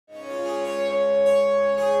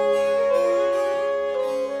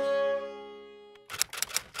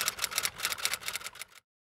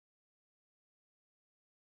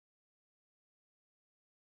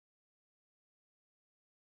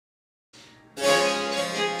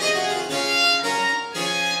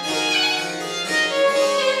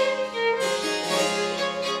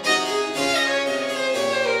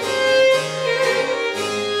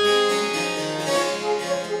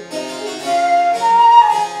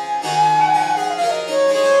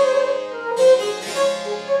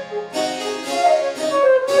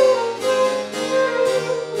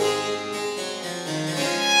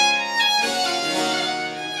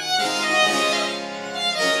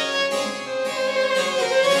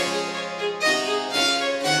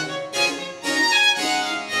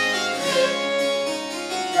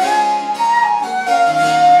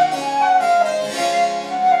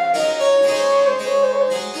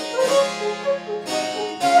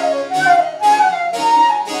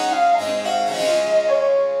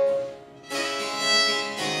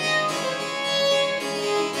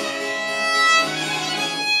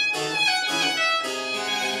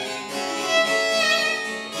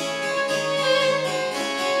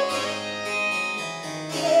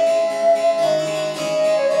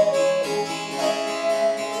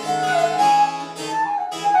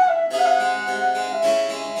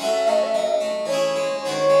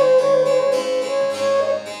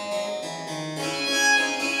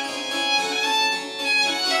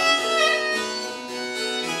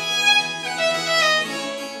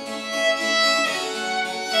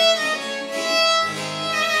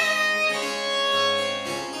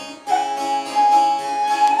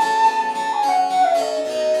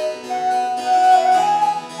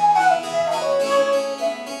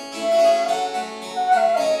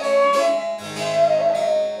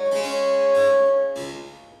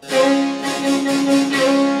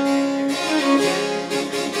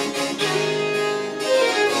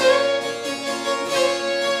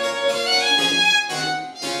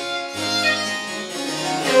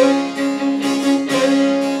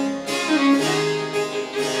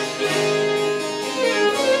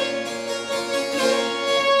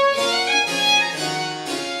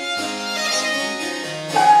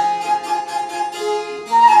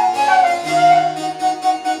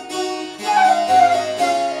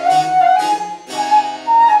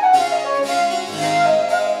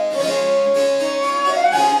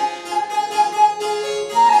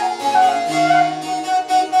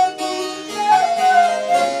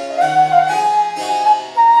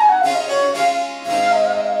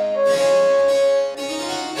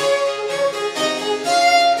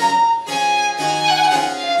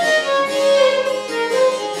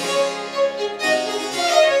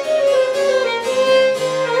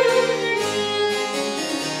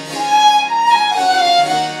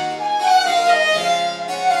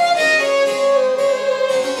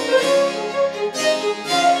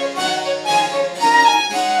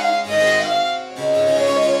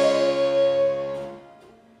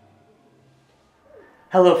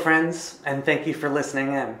Hello friends, and thank you for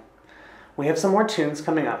listening in. We have some more tunes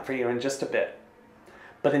coming up for you in just a bit.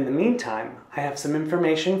 But in the meantime, I have some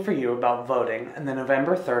information for you about voting in the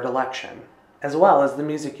November 3rd election, as well as the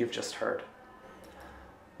music you've just heard.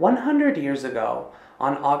 100 years ago,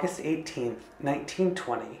 on August 18,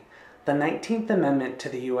 1920, the 19th Amendment to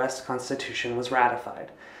the U.S. Constitution was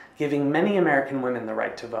ratified, giving many American women the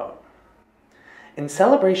right to vote. In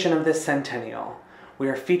celebration of this centennial, we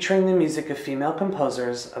are featuring the music of female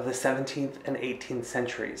composers of the 17th and 18th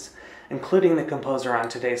centuries, including the composer on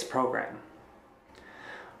today's program.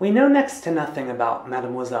 We know next to nothing about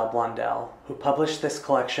Mademoiselle Blondel, who published this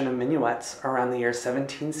collection of minuets around the year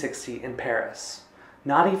 1760 in Paris,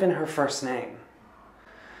 not even her first name.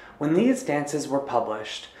 When these dances were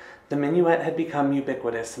published, the minuet had become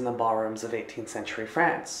ubiquitous in the ballrooms of 18th century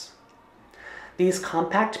France. These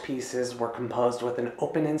compact pieces were composed with an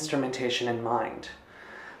open instrumentation in mind.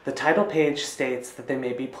 The title page states that they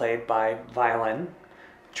may be played by violin,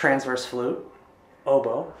 transverse flute,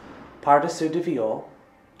 oboe, par-dessus de viol,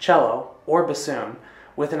 cello, or bassoon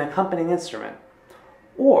with an accompanying instrument,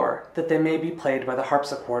 or that they may be played by the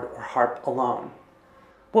harpsichord or harp alone.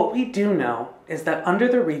 What we do know is that under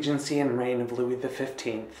the regency and reign of Louis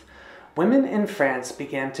XV, women in France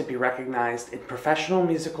began to be recognized in professional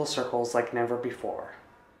musical circles like never before.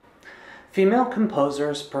 Female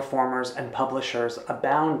composers, performers, and publishers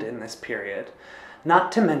abound in this period, not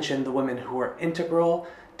to mention the women who were integral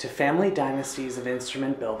to family dynasties of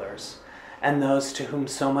instrument builders, and those to whom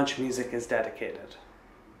so much music is dedicated.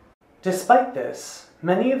 Despite this,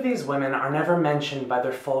 many of these women are never mentioned by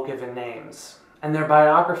their full given names, and their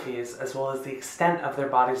biographies, as well as the extent of their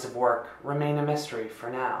bodies of work, remain a mystery for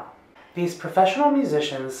now. These professional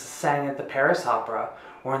musicians sang at the Paris Opera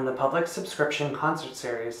or in the public subscription concert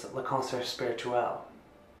series Le Concert Spirituel.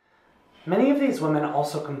 Many of these women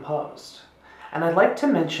also composed, and I'd like to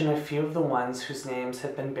mention a few of the ones whose names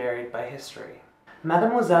have been buried by history.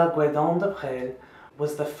 Mademoiselle Blondel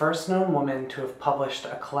was the first known woman to have published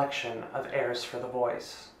a collection of airs for the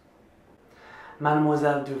voice.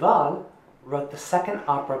 Mademoiselle Duval wrote the second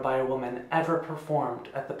opera by a woman ever performed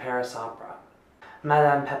at the Paris Opera.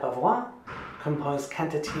 Madame Pepavois composed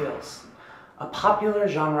cantatilles, a popular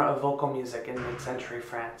genre of vocal music in mid-century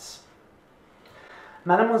France.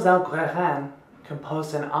 Mademoiselle Guérin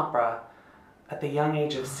composed an opera at the young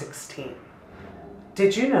age of 16.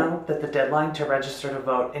 Did you know that the deadline to register to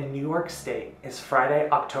vote in New York State is Friday,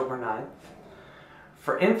 October 9th?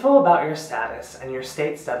 For info about your status and your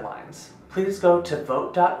state's deadlines, please go to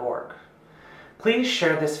vote.org. Please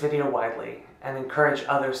share this video widely and encourage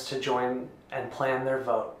others to join and plan their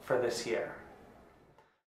vote for this year.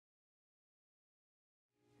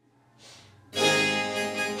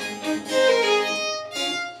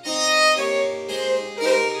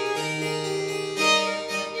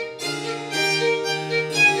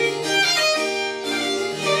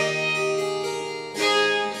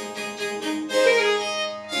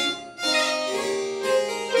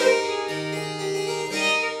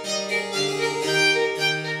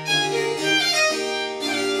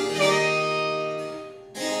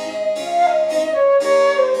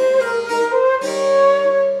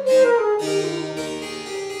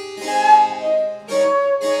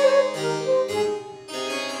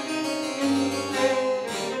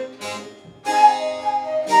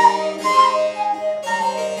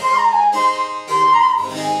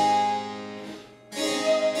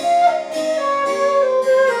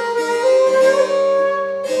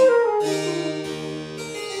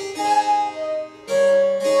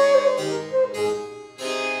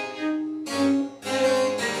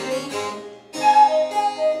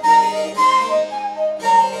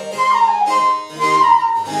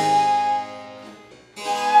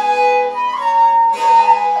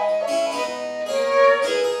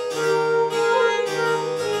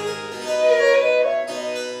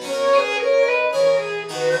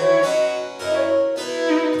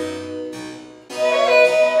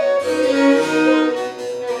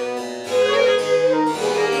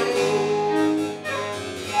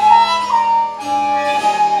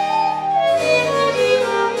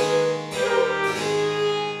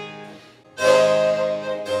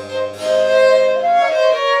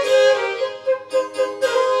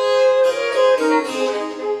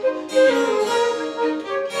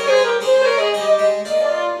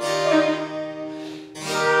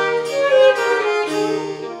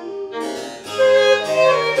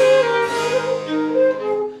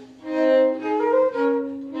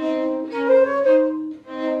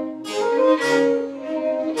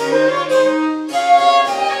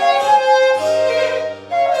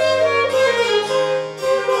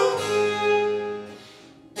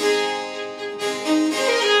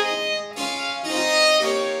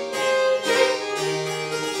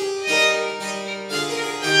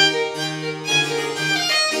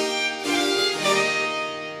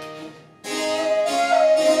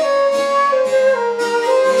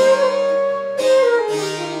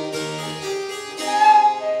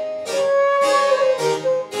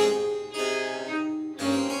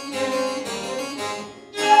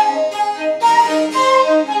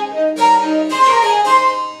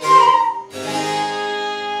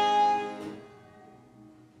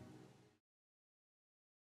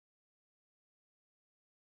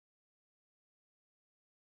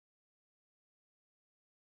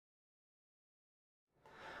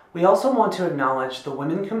 We also want to acknowledge the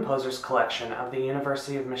Women Composers Collection of the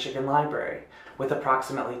University of Michigan Library, with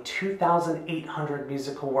approximately 2,800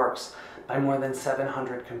 musical works by more than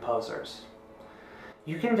 700 composers.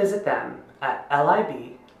 You can visit them at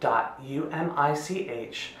lib.umich.edu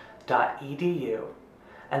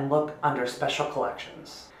and look under Special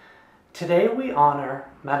Collections. Today we honor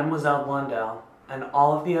Mademoiselle Blondel and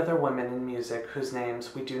all of the other women in music whose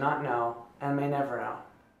names we do not know and may never know.